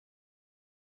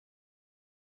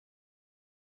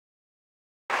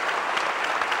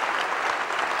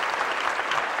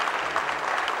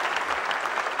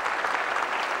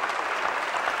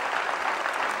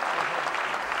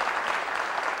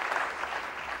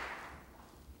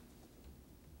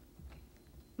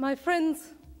My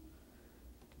friends,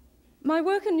 my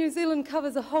work in New Zealand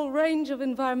covers a whole range of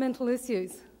environmental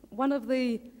issues. One of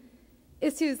the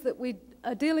issues that we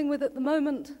are dealing with at the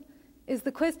moment is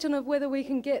the question of whether we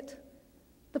can get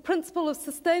the principle of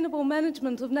sustainable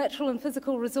management of natural and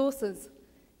physical resources,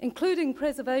 including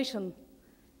preservation,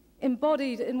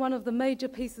 embodied in one of the major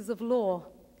pieces of law,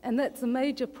 and that's a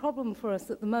major problem for us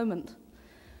at the moment.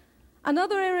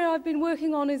 Another area I've been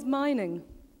working on is mining,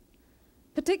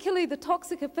 particularly the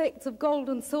toxic effects of gold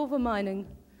and silver mining.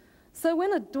 So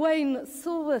when a Dwayne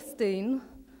Silverstein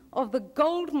of the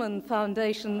Goldman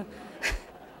Foundation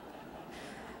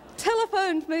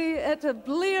telephoned me at a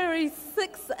bleary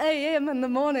 6 a.m. in the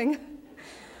morning,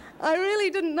 I really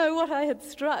didn't know what I had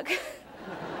struck.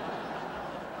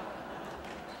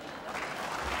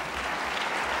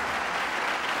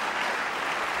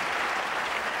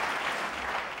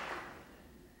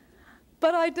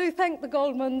 But I do thank the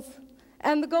Goldmans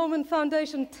and the Goldman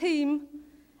Foundation team,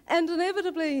 and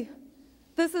inevitably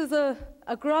this is a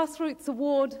grassroots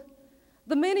award.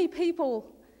 The many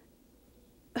people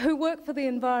who work for the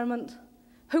environment,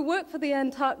 who work for the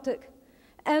Antarctic,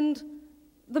 and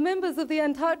the members of the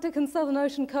Antarctic and Southern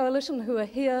Ocean Coalition who are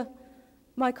here,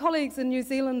 my colleagues in New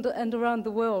Zealand and around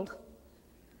the world.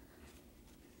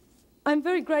 I'm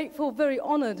very grateful, very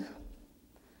honoured.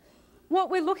 What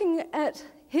we're looking at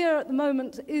here at the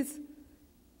moment is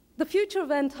the future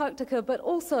of Antarctica, but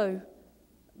also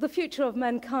the future of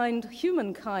mankind,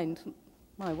 humankind.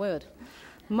 My word.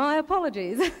 My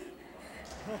apologies.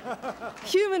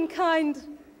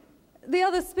 Humankind, the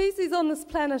other species on this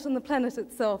planet and the planet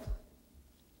itself.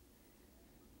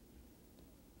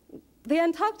 The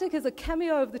Antarctic is a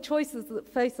cameo of the choices that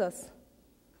face us.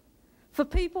 For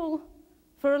people,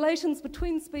 for relations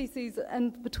between species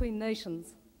and between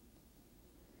nations.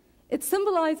 It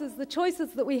symbolizes the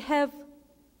choices that we have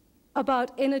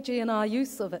about energy and our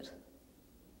use of it.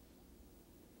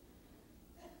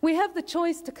 We have the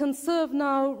choice to conserve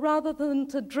now rather than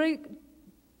to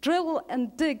drill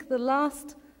and dig the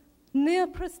last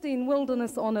near-pristine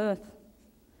wilderness on Earth.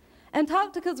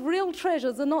 Antarctica's real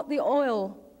treasures are not the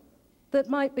oil that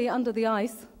might be under the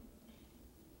ice,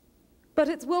 but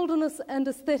its wilderness and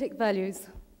aesthetic values.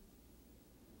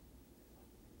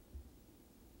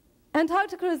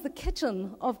 Antarctica is the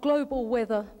kitchen of global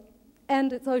weather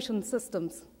and its ocean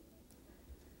systems.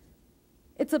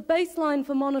 It's a baseline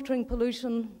for monitoring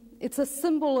pollution. It's a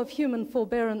symbol of human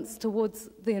forbearance towards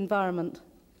the environment.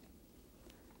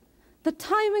 The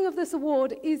timing of this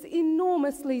award is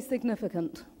enormously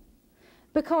significant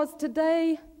because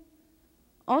today,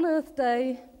 on Earth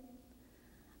Day,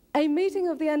 a meeting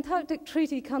of the Antarctic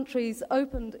Treaty countries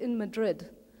opened in Madrid.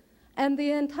 And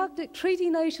the Antarctic Treaty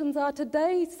nations are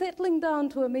today settling down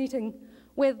to a meeting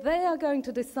where they are going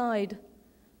to decide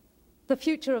the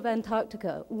future of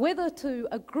Antarctica, whether to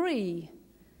agree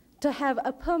to have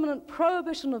a permanent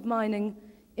prohibition of mining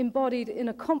embodied in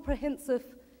a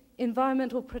comprehensive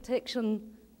environmental protection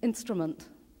instrument.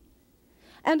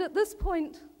 And at this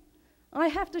point, I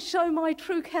have to show my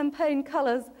true campaign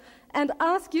colours and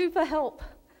ask you for help,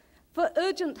 for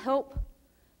urgent help,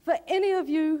 for any of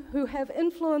you who have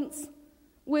influence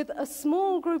with a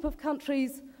small group of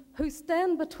countries who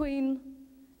stand between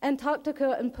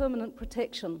Antarctica and permanent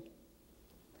protection.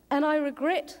 And I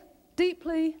regret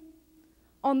deeply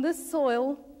on this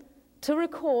soil to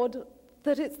record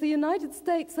that it's the United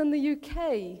States and the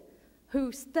UK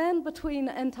who stand between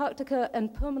Antarctica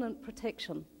and permanent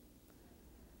protection.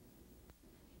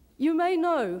 You may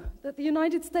know that the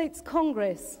United States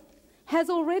Congress has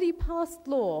already passed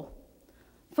law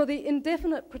for the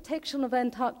indefinite protection of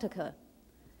Antarctica.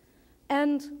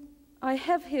 And I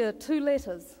have here 2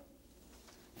 letters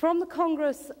from the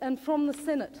Congress and from the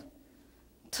Senate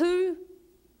to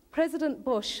President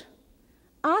Bush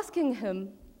asking him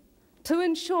to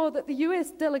ensure that the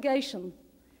US delegation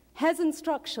has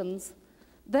instructions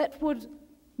that would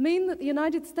mean that the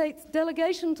United States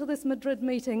delegation to this Madrid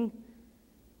meeting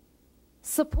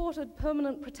supported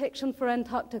permanent protection for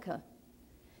Antarctica.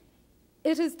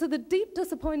 It is to the deep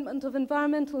disappointment of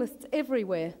environmentalists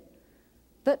everywhere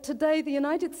that today the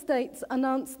United States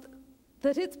announced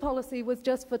that its policy was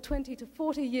just for 20 to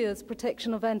 40 years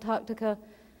protection of Antarctica,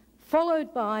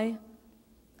 followed by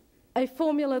a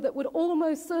formula that would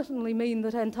almost certainly mean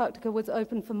that Antarctica was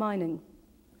open for mining.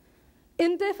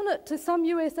 Indefinite to some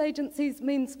US agencies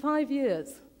means 5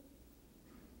 years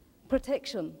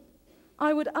protection.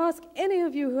 I would ask any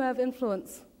of you who have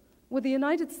influence with the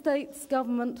United States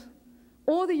government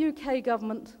or the UK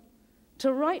government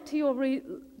to write to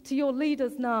your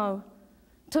leaders now,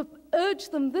 to urge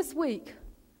them this week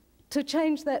to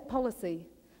change that policy.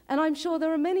 And I'm sure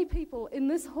there are many people in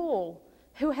this hall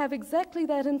who have exactly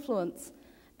that influence.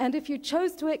 And if you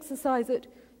chose to exercise it,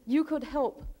 you could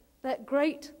help that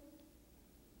great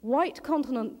white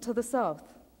continent to the south.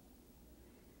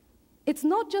 It's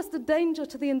not just a danger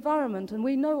to the environment, and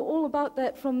we know all about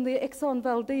that from the Exxon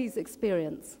Valdez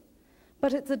experience,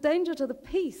 but it's a danger to the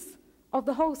peace of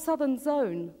the whole southern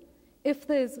zone if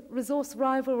there's resource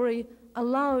rivalry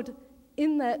allowed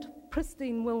in that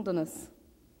pristine wilderness.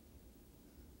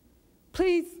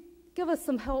 Please give us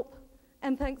some help,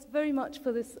 and thanks very much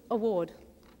for this award.